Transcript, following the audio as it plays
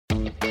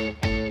And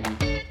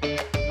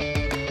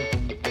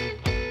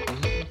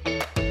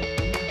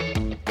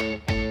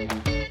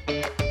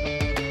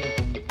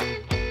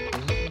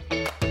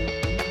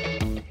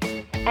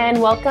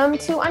welcome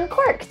to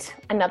Uncorked,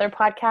 another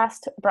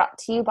podcast brought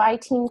to you by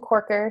Team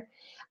Corker.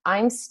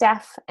 I'm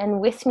Steph,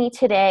 and with me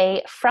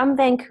today from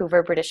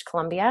Vancouver, British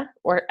Columbia,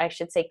 or I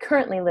should say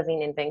currently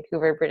living in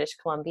Vancouver, British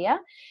Columbia,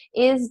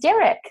 is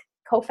Derrick,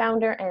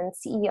 co-founder and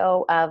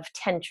CEO of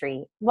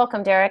Tentree.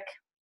 Welcome, Derrick.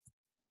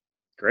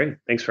 Great.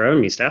 Thanks for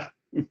having me, Steph.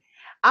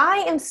 I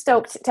am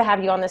stoked to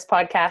have you on this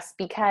podcast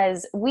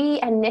because we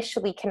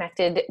initially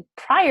connected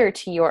prior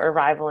to your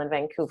arrival in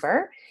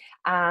Vancouver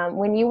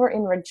when you were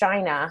in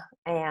Regina,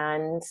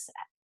 and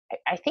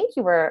I think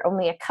you were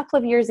only a couple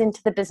of years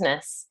into the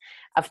business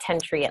of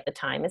Tentree at the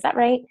time. Is that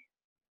right?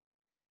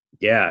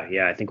 Yeah.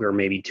 I think we were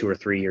maybe 2 or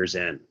 3 years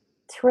in.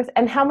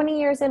 And how many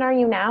years in are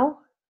you now?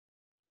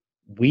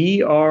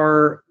 We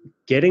are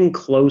getting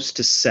close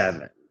to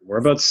 7. We're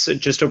about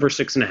just over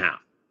 6.5.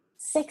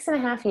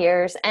 6.5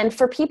 years. And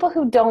for people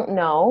who don't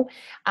know,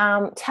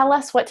 tell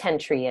us what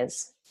Tentree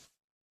is.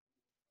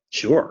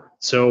 Sure.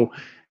 So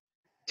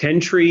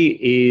tentree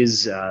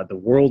is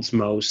the world's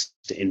most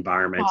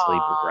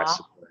environmentally Aww.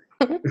 progressive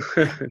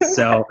brand.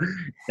 So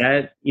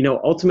that,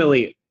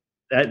 ultimately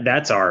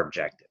that's our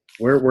objective.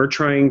 We're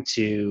trying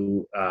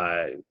to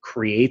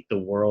create the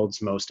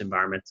world's most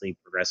environmentally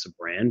progressive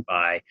brand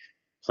by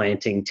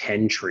planting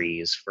 10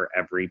 trees for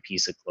every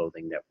piece of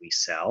clothing that we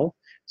sell.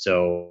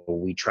 So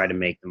we try to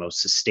make the most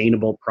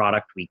sustainable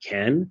product we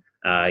can,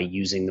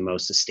 using the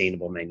most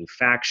sustainable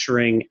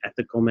manufacturing,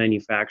 ethical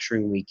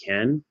manufacturing we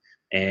can.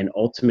 And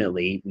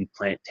ultimately, we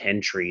plant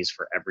 10 trees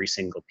for every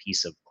single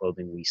piece of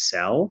clothing we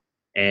sell.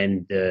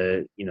 And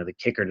the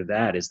kicker to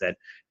that is that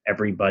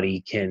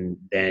everybody can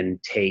then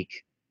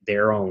take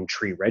their own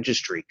tree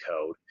registry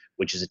code,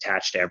 which is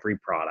attached to every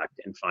product,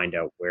 and find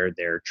out where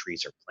their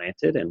trees are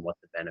planted and what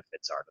the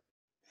benefits are to them.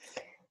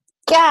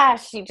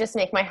 Gosh, you just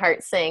make my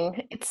heart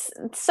sing. It's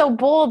so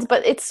bold,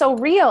 but it's so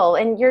real.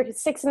 And you're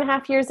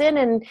 6.5 years in,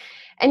 and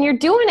you're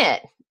doing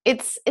it.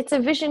 It's a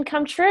vision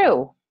come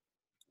true.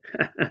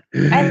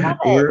 I love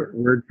it.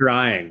 We're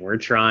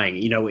trying.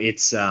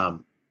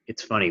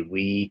 It's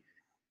funny.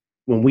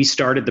 When we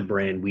started the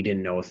brand, we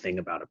didn't know a thing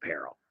about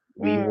apparel.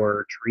 We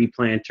were tree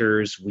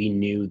planters. We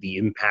knew the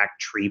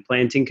impact tree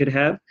planting could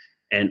have.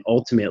 And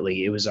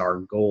ultimately, it was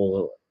our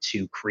goal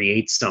to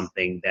create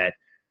something that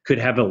could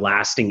have a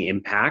lasting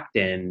impact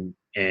and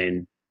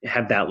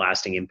have that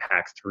lasting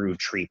impact through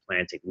tree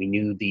planting. We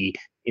knew the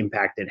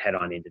impact it had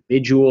on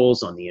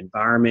individuals, on the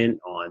environment,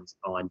 on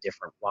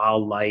different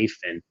wildlife,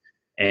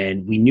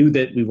 and we knew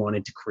that we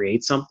wanted to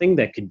create something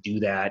that could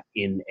do that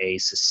in a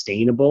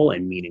sustainable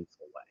and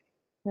meaningful way.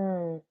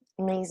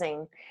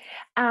 Amazing.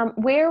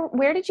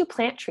 Where did you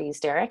plant trees,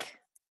 Derrick?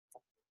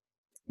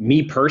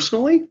 Me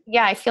personally?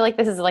 Yeah, I feel like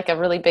this is like a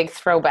really big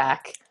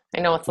throwback. I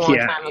know it's a long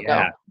time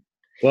ago.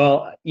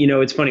 Well,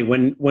 it's funny.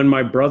 When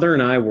my brother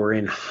and I were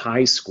in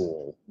high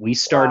school, we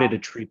started a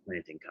tree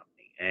planting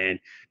company. And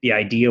the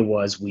idea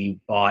was we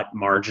bought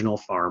marginal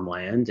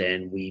farmland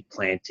and we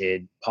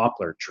planted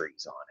poplar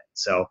trees on it.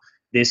 So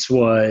this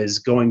was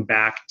going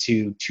back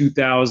to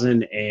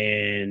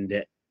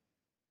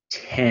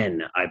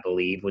 2010, I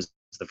believe, was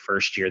the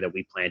first year that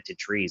we planted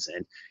trees.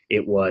 And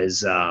it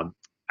was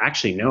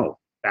actually, no,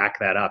 back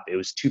that up. It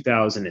was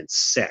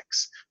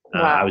 2006.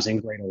 Wow. I was in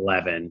grade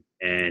 11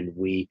 and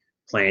we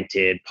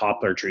planted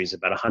poplar trees,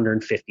 about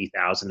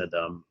 150,000 of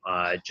them,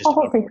 just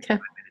about 45 minutes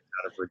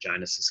out of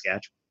Regina,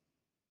 Saskatchewan.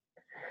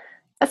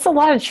 That's a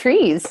lot of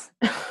trees.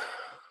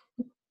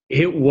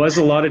 It was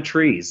a lot of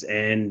trees.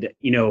 And,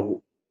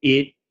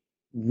 it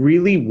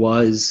really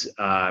was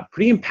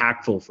pretty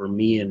impactful for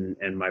me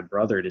and my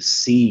brother to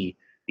see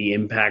the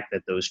impact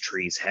that those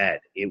trees had.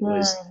 It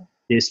was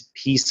this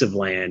piece of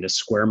land, a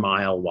square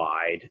mile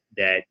wide,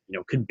 that,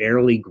 could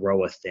barely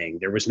grow a thing.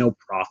 There was no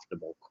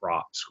profitable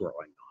crops growing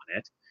on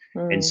it.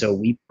 And so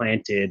we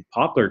planted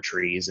poplar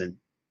trees, and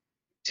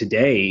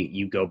today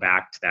you go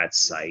back to that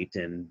site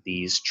and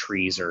these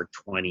trees are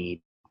 20,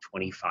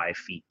 25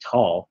 feet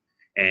tall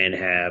and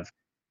have,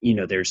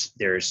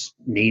 there's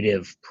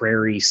native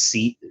prairie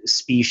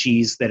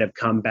species that have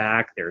come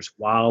back. There's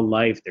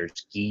wildlife,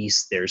 there's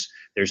geese, there's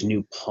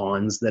new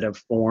ponds that have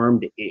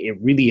formed. It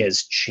really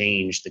has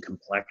changed the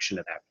complexion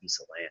of that piece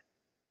of land.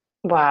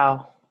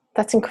 Wow,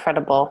 that's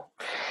incredible.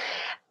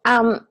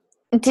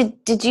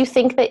 Did you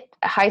think that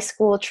high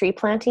school tree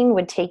planting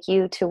would take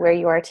you to where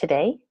you are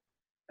today?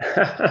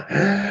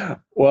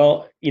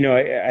 Well,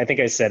 I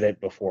think I said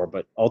it before,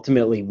 but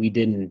ultimately we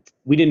didn't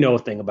know a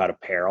thing about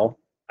apparel.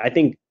 I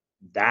think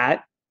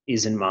that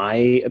is, in my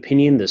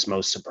opinion, this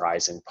most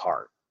surprising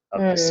part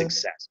of the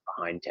success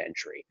behind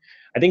Tentree.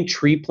 I think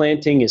tree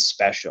planting is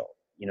special.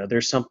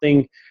 There's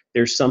something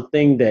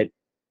that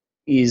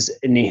is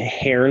an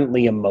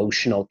inherently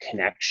emotional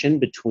connection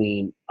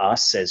between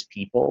us as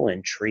people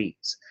and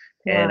trees.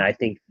 Yeah. And I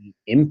think the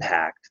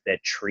impact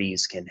that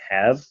trees can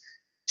have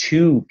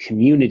to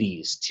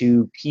communities,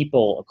 to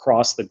people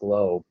across the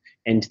globe,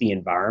 and to the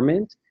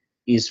environment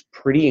is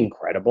pretty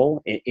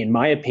incredible. In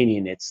my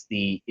opinion,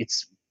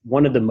 it's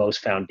one of the most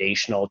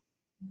foundational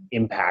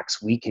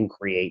impacts we can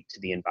create to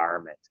the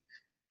environment.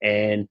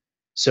 And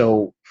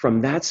so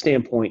from that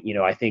standpoint,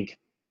 I think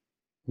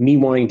me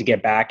wanting to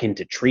get back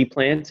into tree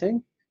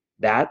planting,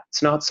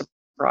 that's not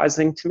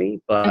surprising to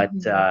me, but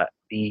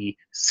the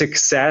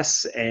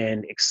success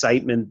and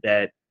excitement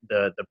that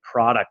the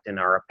product and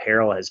our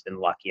apparel has been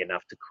lucky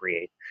enough to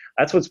create,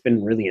 that's what's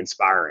been really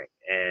inspiring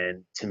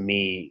and to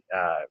me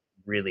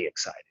really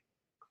exciting.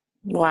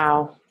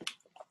 Wow.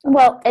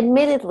 Well,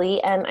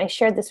 admittedly, and I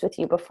shared this with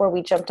you before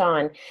we jumped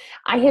on,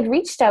 I had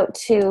reached out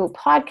to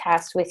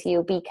podcast with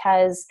you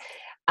because,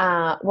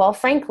 well,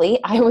 frankly,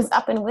 I was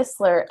up in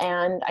Whistler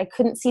and I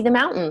couldn't see the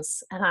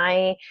mountains. And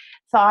I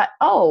thought,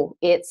 oh,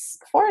 it's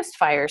forest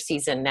fire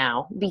season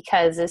now,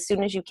 because as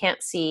soon as you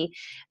can't see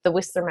the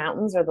Whistler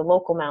Mountains or the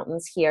local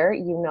mountains here,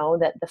 you know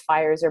that the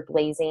fires are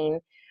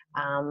blazing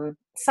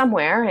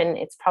somewhere, and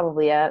it's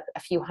probably a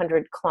few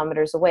hundred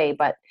kilometers away.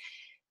 But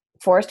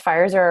forest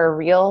fires are a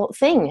real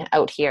thing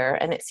out here,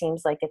 and it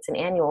seems like it's an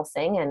annual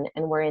thing, and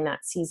we're in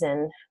that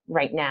season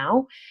right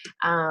now.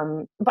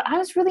 But I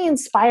was really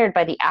inspired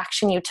by the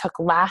action you took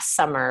last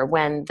summer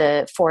when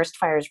the forest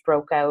fires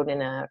broke out in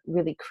a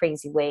really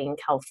crazy way in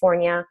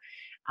California,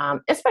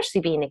 especially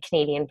being a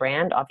Canadian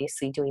brand,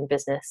 obviously doing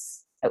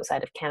business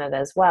outside of Canada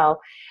as well.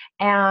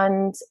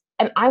 And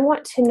I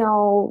want to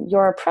know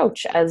your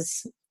approach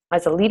as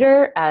a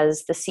leader,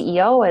 as the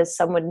CEO, as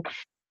someone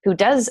who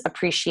does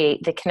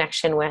appreciate the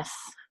connection with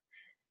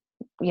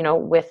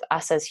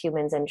us as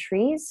humans and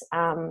trees.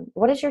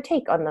 What is your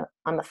take on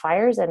the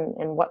fires, and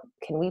what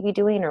can we be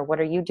doing, or what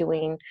are you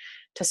doing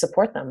to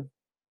support them?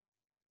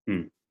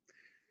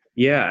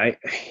 Yeah,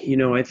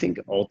 I think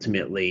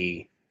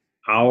ultimately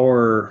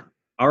our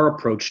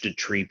approach to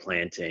tree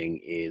planting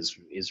is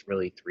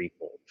really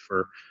threefold.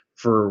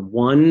 For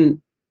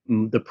one,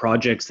 the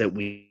projects that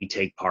we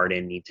take part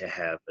in need to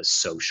have a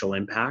social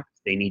impact.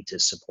 They need to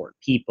support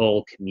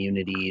people,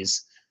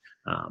 communities.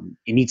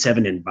 It needs to have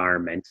an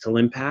environmental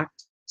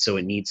impact. So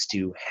it needs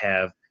to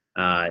have,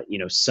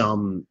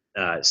 some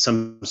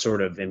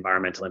sort of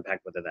environmental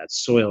impact, whether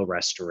that's soil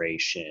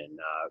restoration,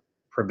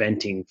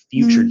 preventing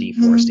future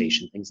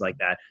deforestation, things like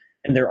that.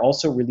 And there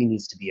also really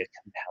needs to be a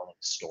compelling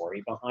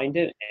story behind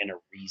it and a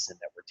reason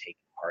that we're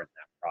taking part in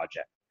that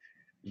project.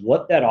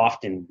 What that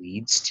often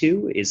leads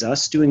to is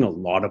us doing a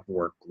lot of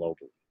work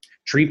globally.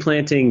 Tree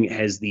planting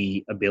has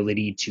the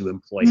ability to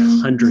employ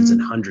hundreds and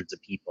hundreds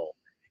of people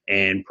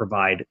and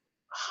provide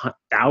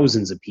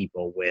thousands of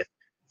people with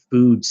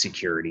food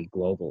security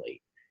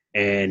globally.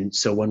 And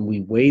so when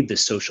we weigh the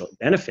social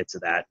benefits of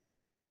that,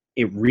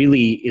 it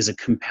really is a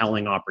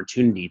compelling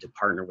opportunity to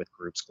partner with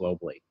groups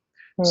globally.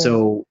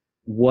 So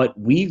what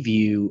we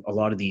view a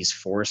lot of these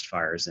forest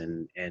fires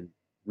and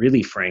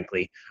really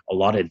frankly, a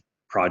lot of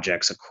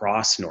projects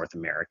across North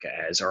America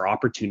as are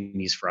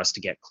opportunities for us to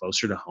get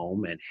closer to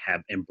home and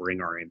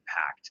bring our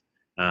impact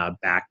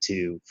back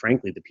to,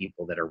 frankly, the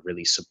people that are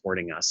really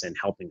supporting us and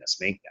helping us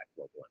make that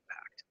global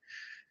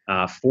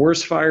impact.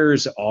 Forest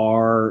fires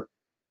are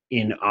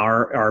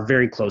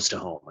very close to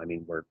home. I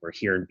mean, we're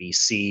here in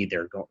BC.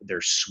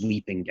 They're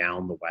sweeping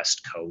down the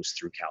West Coast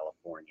through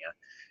California.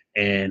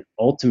 And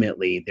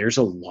ultimately, there's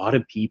a lot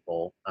of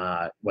people,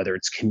 whether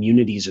it's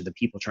communities or the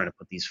people trying to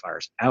put these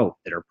fires out,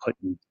 that are put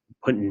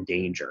in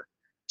danger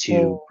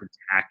to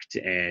protect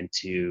and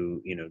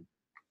to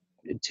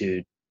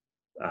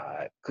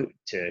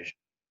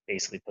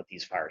basically put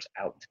these fires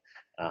out.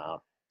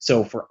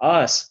 So for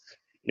us,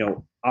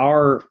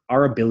 our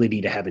ability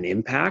to have an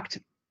impact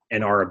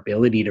and our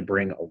ability to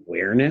bring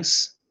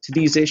awareness to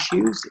these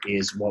issues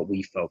is what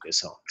we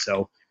focus on.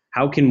 So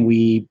how can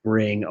we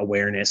bring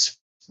awareness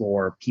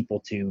for people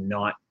to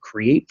not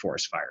create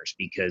forest fires?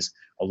 Because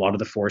a lot of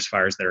the forest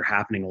fires that are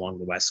happening along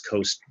the West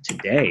Coast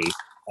today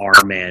are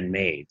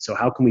man-made. So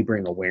how can we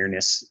bring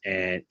awareness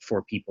and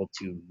for people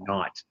to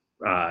not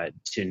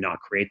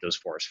create those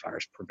forest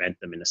fires, prevent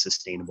them in a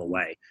sustainable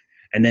way?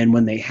 And then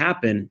when they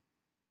happen,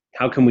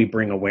 how can we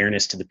bring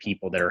awareness to the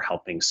people that are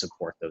helping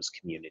support those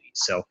communities?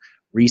 So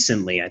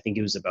recently, I think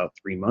it was about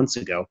 3 months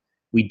ago,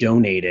 we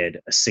donated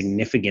a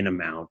significant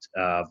amount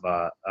of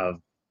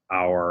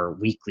our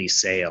weekly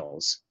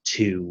sales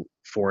to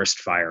forest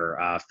fire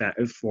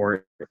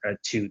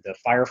to the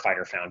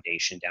Firefighter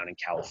Foundation down in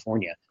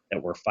California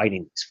that were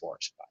fighting these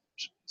forest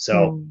fires.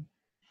 So,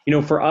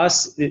 for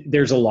us,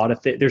 there's a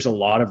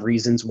lot of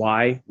reasons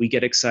why we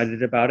get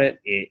excited about it.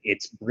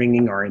 It's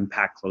bringing our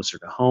impact closer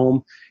to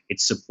home.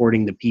 It's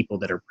supporting the people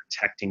that are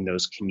protecting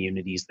those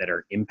communities that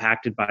are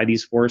impacted by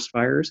these forest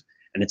fires.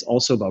 And it's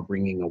also about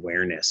bringing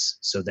awareness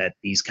so that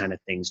these kind of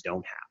things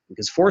don't happen.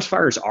 Because forest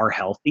fires are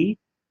healthy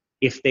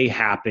if they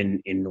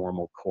happen in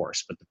normal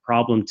course. But the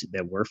problem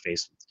that we're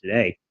faced with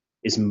today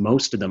is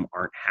most of them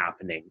aren't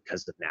happening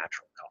because of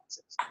natural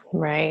causes.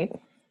 Right.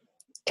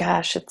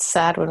 Gosh, it's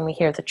sad when we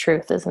hear the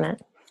truth, isn't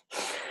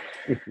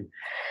it?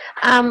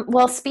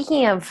 Well,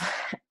 speaking of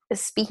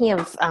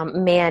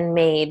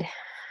man-made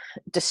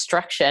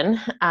destruction,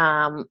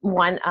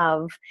 one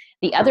of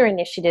the other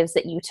initiatives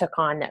that you took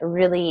on that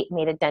really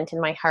made a dent in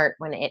my heart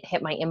when it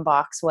hit my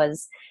inbox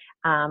was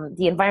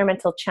the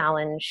environmental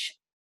challenge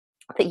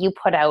that you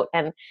put out.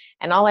 And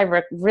all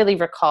I really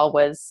recall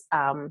was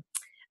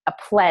a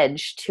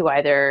pledge to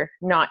either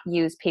not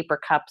use paper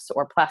cups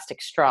or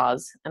plastic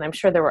straws. And I'm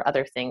sure there were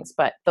other things,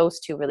 but those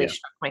two really Yeah.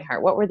 struck my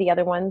heart. What were the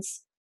other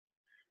ones?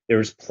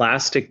 There's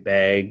plastic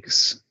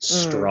bags,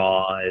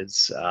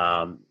 straws,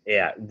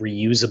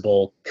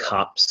 reusable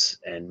cups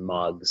and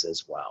mugs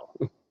as well.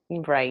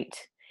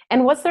 Right.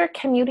 And was there a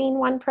commuting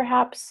one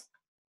perhaps?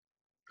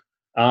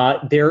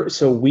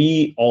 So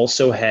we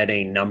also had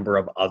a number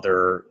of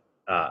other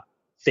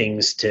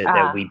things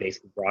that we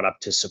basically brought up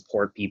to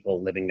support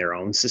people living their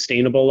own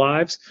sustainable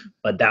lives,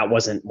 but that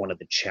wasn't one of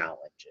the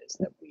challenges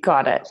that we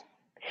Got it.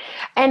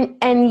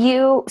 And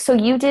you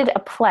did a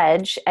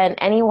pledge, and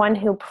anyone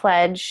who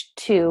pledged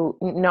to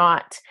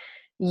not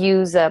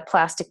use a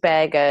plastic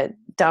bag, a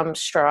dumb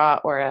straw,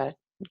 or a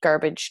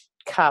garbage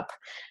cup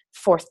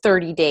for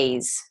 30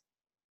 days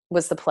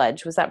was the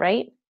pledge. Was that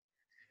right?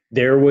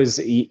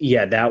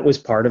 That was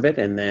part of it.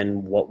 And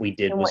then what we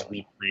did And was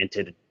we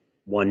planted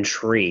one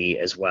tree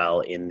as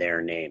well in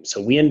their name.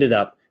 So we ended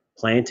up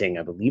planting,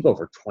 I believe,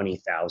 over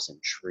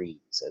 20,000 trees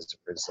as a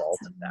result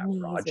of that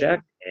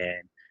project.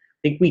 And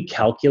I think we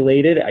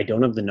calculated, I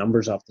don't have the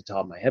numbers off the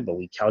top of my head, but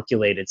we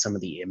calculated some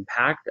of the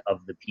impact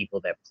of the people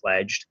that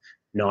pledged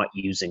not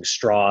using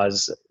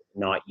straws,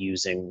 not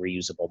using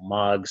reusable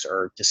mugs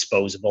or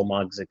disposable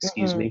mugs,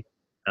 excuse me.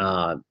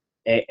 And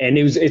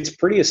it's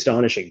pretty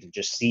astonishing to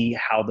just see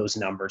how those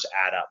numbers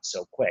add up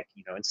so quick.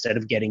 Instead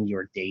of getting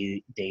your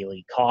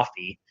daily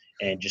coffee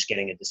and just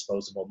getting a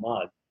disposable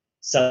mug,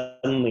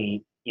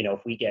 suddenly, if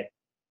we get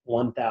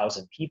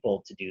 1,000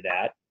 people to do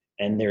that,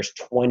 and there's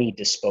 20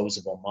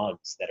 disposable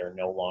mugs that are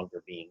no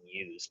longer being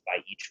used by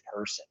each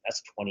person,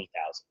 that's 20,000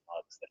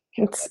 mugs that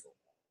it's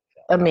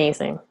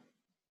amazing.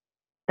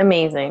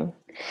 Amazing.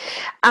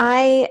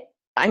 I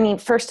mean,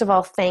 first of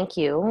all, thank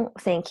you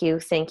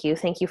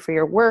for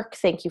your work.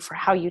 Thank you for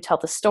how you tell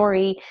the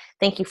story.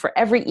 Thank you for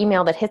every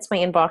email that hits my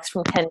inbox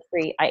from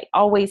Tentree. I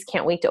always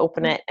can't wait to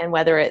open it. And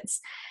whether it's,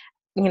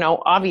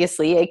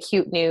 obviously a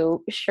cute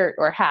new shirt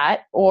or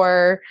hat,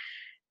 or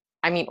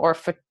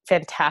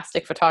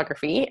fantastic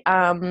photography.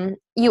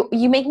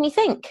 You make me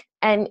think,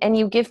 and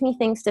you give me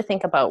things to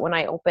think about when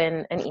I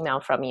open an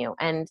email from you.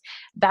 And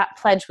that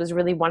pledge was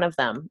really one of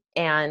them.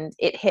 And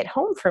it hit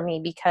home for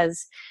me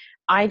because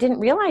I didn't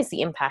realize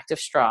the impact of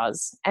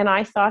straws. And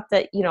I thought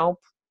that,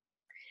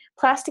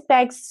 plastic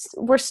bags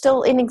were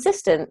still in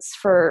existence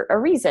for a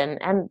reason.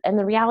 And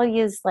the reality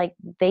is, like,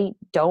 they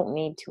don't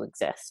need to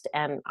exist.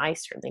 And I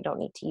certainly don't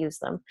need to use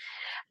them.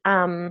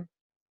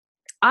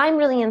 I'm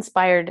really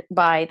inspired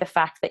by the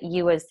fact that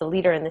you, as the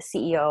leader and the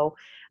CEO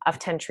of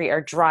Tentree,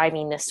 are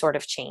driving this sort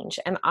of change.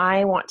 And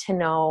I want to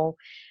know,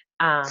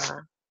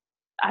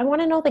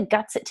 the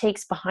guts it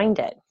takes behind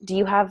it.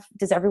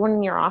 Does everyone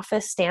in your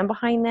office stand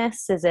behind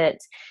this?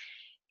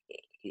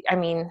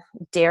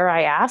 Dare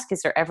I ask,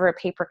 is there ever a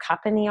paper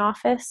cup in the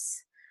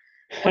office?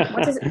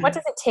 What does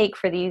it take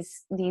for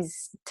these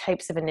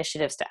types of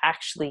initiatives to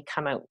actually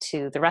come out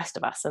to the rest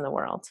of us in the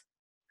world?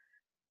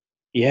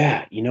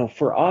 Yeah,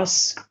 for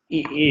us,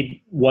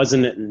 it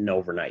wasn't an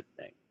overnight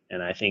thing.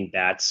 And I think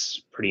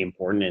that's pretty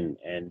important.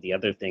 And the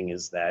other thing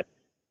is that,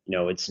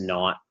 we're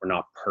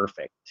not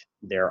perfect.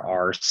 There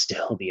are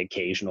still the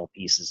occasional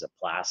pieces of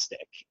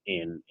plastic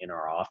in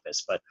our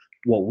office. But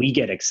what we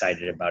get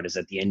excited about is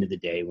at the end of the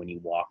day, when you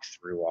walk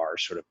through our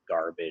sort of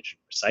garbage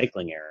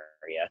recycling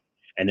area,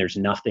 and there's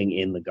nothing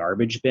in the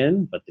garbage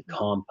bin but the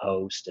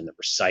compost and the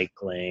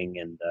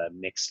recycling and the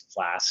mixed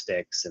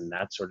plastics and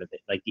that sort of thing,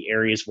 like the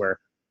areas where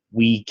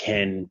we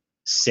can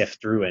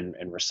sift through and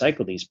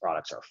recycle these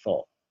products are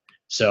full.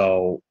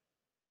 So,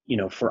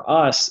 for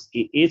us,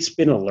 it's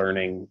been a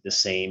learning the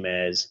same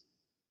as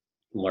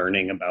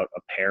learning about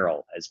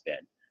apparel has been.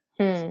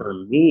 For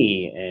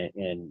me,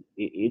 and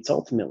it's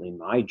ultimately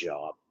my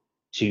job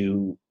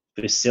to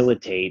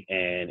facilitate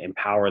and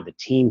empower the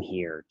team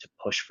here to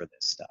push for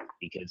this stuff,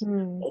 because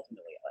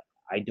ultimately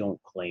I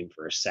don't claim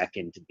for a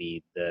second to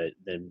be the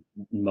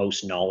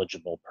most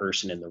knowledgeable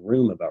person in the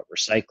room about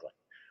recycling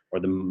or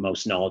the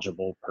most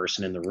knowledgeable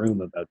person in the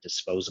room about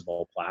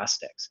disposable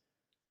plastics.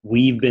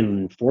 We've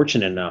been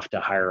fortunate enough to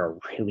hire a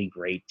really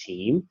great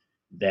team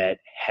that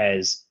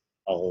has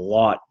a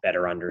lot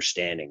better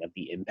understanding of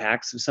the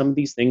impacts of some of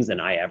these things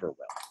than I ever will.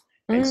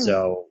 And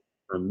so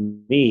for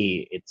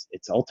me,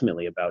 it's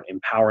ultimately about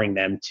empowering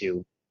them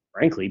to,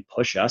 frankly,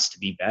 push us to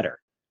be better.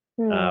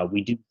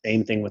 We do the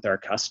same thing with our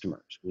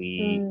customers.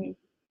 We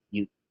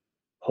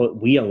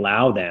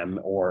allow them,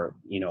 or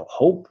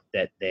hope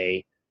that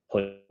they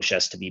push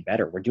us to be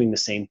better. We're doing the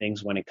same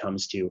things when it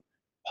comes to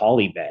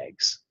poly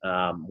bags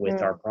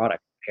with our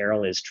product.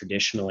 Apparel is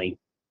traditionally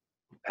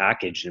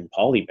packaged in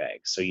poly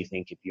bags. So you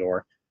think if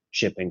you're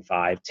shipping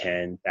 5,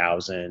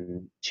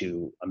 10,000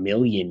 to 1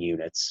 million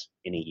units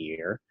in a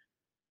year,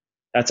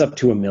 that's up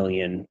to 1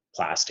 million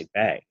plastic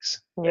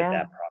bags that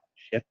product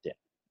shipped in.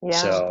 Yeah.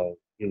 So,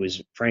 it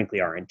was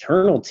frankly our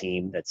internal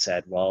team that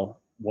said,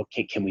 well, what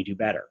can we do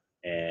better?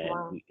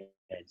 Wow.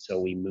 And so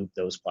we moved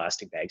those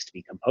plastic bags to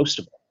be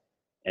compostable.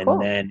 And Cool.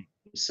 then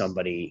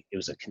it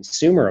was a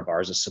consumer of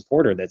ours, a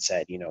supporter that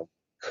said,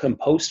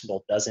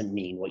 compostable doesn't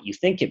mean what you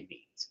think it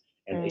means.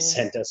 And they Mm,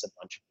 sent us a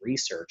bunch of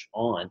research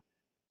on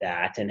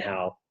that and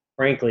how,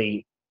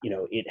 frankly,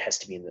 it has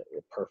to be in the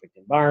perfect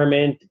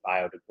environment.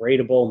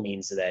 Biodegradable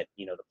means that,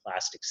 the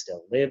plastic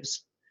still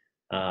lives,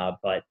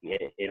 but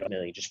it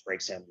ultimately just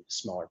breaks down into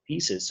smaller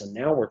pieces. So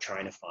now we're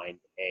trying to find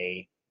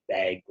a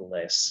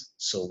bagless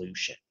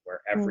solution where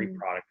every mm,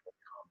 product will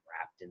come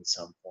wrapped in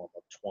some form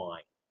of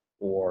twine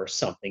or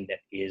something that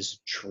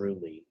is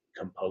truly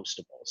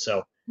compostable.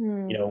 So,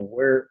 mm.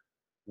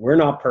 we're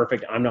not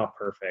perfect. I'm not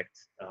perfect,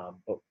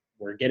 but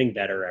we're getting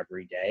better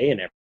every day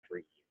and every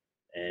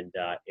year.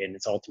 And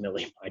it's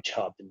ultimately my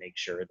job to make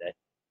sure that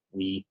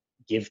we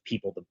give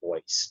people the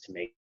voice to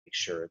make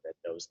sure that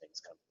those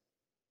things come.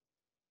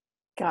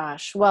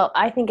 Gosh, well,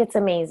 I think it's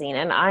amazing.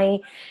 And I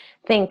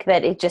think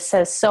that it just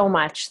says so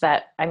much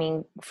that, I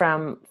mean,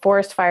 from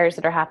forest fires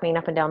that are happening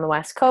up and down the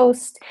West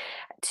Coast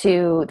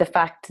to the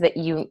fact that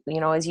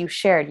as you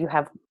shared, you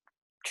have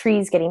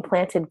trees getting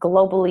planted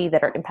globally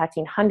that are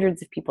impacting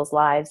hundreds of people's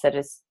lives, that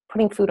is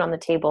putting food on the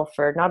table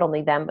for not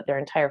only them, but their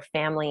entire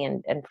family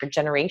and for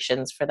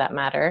generations for that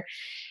matter.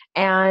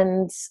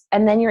 And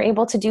then you're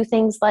able to do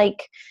things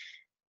like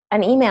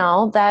an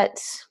email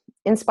that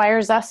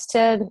inspires us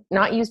to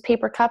not use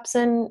paper cups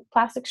and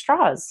plastic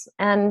straws,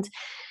 and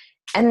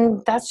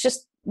that's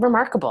just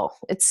remarkable.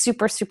 It's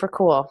super super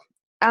cool.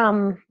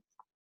 um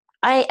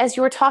as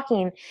you were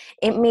talking,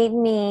 it made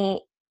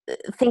me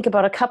think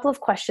about a couple of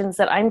questions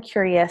that I'm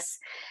curious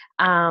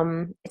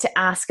to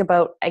ask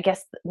about, I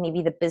guess,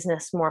 maybe the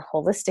business more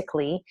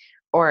holistically,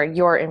 or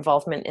your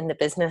involvement in the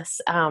business,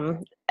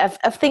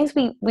 of things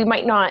we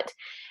might not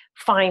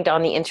find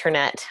on the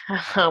internet,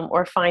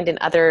 or find in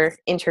other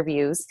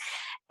interviews.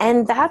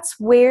 And that's,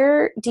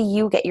 where do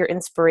you get your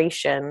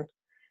inspiration,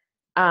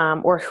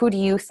 or who do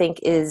you think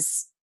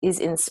is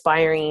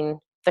inspiring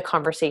the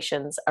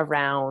conversations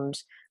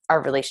around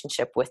our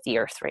relationship with the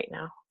earth right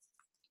now?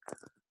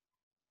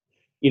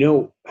 You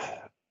know,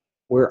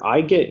 where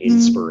I get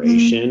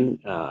inspiration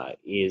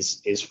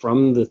is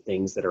from the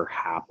things that are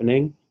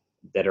happening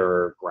that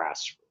are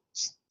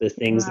grassroots, the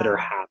things that are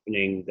Wow.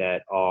 happening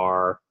that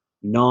are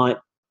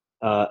not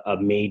a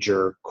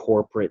major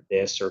corporate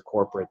this or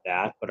corporate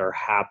that, but are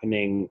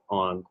happening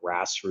on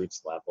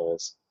grassroots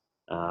levels,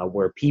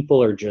 where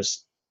people are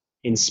just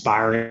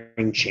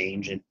inspiring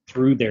change and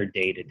through their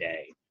day to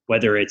day.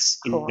 Whether it's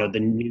Cool. the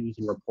news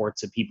and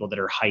reports of people that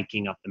are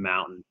hiking up the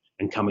mountain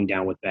and coming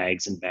down with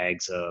bags and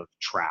bags of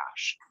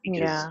trash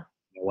because Yeah.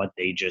 what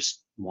they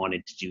just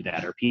wanted to do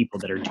that, or people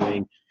that are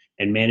doing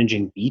and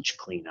managing beach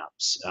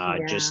cleanups,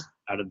 Yeah. just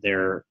out of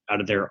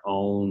their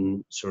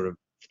own sort of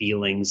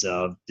feelings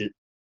of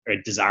a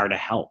desire to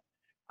help.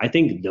 I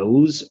think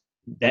those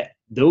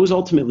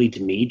ultimately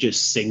to me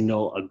just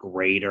signal a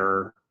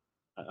greater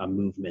a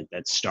movement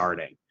that's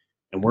starting,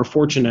 and we're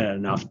fortunate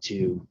enough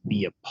to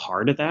be a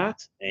part of that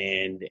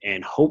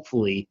and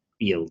hopefully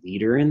be a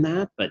leader in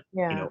that. But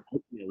Yeah.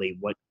 ultimately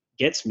what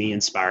gets me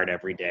inspired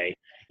every day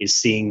is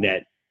seeing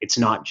that it's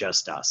not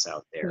just us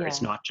out there,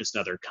 it's Yeah. not just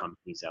other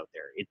companies out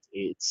there,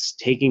 it's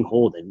taking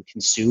hold and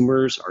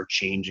consumers are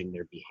changing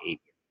their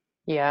behavior.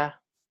 Yeah.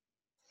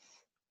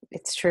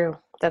 It's true.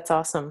 That's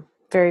awesome.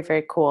 Very,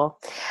 very cool.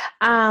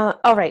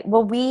 All right.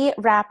 Well, we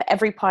wrap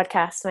every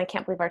podcast, and I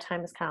can't believe our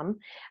time has come,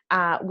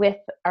 with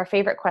our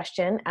favorite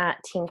question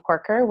at Team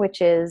Corker, which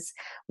is,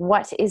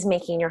 what is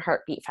making your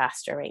heart beat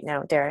faster right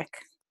now, Derrick?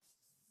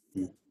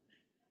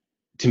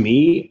 To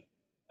me,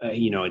 I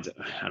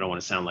don't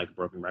want to sound like a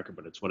broken record,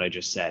 but it's what I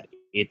just said.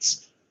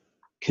 It's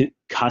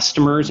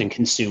customers and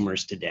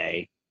consumers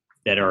today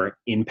that are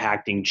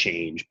impacting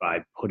change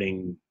by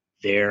putting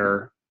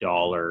their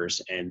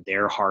dollars and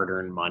their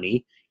hard-earned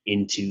money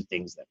into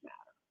things that matter.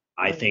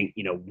 I Mm. think,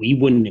 we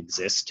wouldn't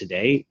exist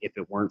today if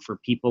it weren't for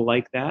people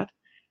like that.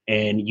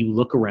 And you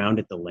look around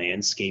at the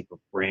landscape of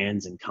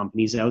brands and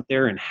companies out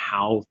there and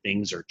how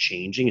things are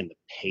changing and the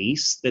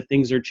pace that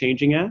things are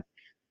changing at.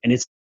 And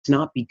it's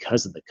not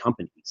because of the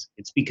companies,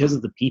 it's because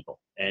of the people.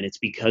 And it's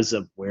because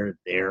of where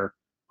they're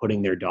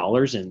putting their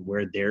dollars and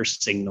where they're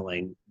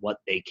signaling what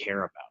they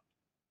care about.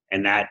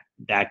 And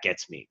that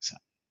gets me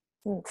excited.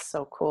 It's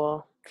so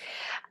cool.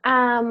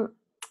 Um,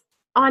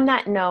 on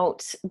that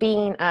note,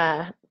 being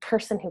a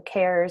person who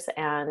cares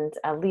and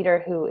a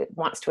leader who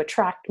wants to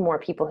attract more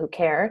people who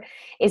care,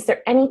 is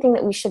there anything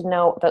that we should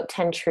know about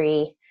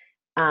tentree,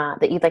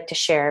 that you'd like to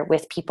share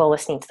with people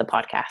listening to the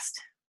podcast?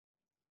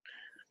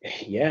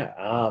 Yeah.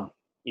 I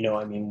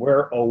mean,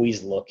 we're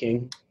always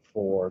looking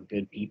for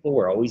good people.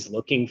 We're always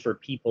looking for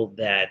people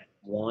that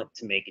want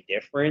to make a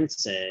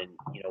difference and,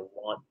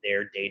 want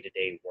their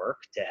day-to-day work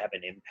to have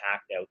an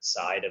impact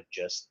outside of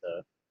just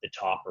the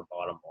top or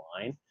bottom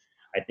line.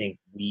 I think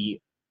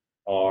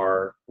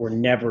we're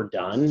never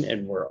done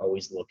and we're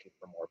always looking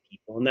for more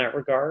people in that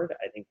regard.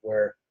 I think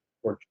we're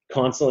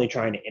constantly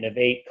trying to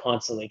innovate,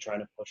 constantly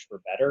trying to push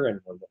for better, and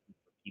we're looking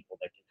for people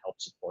that can help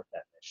support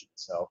that mission.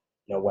 So,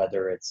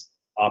 whether it's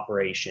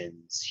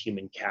operations,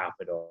 human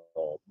capital,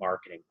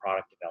 marketing,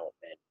 product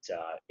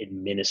development,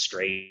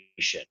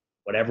 administration,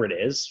 whatever it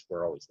is,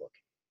 we're always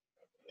looking.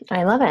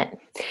 I love it.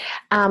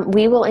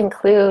 We will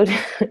include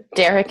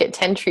Derrick at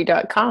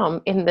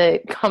tentree.com in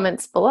the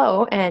comments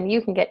below, and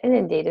you can get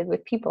inundated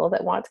with people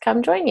that want to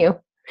come join you.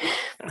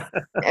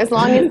 As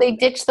long as they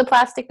ditch the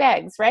plastic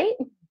bags, right?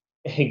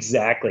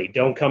 Exactly.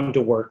 Don't come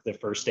to work the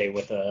first day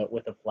with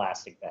a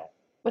plastic bag.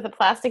 With a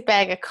plastic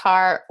bag, a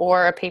car,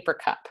 or a paper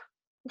cup.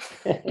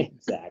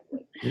 Exactly.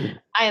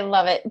 I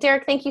love it.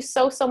 Derrick, thank you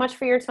so much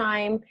for your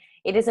time.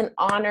 It is an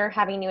honor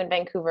having you in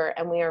Vancouver,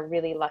 and we are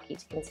really lucky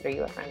to consider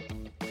you a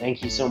friend.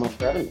 Thank you so much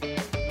for having me.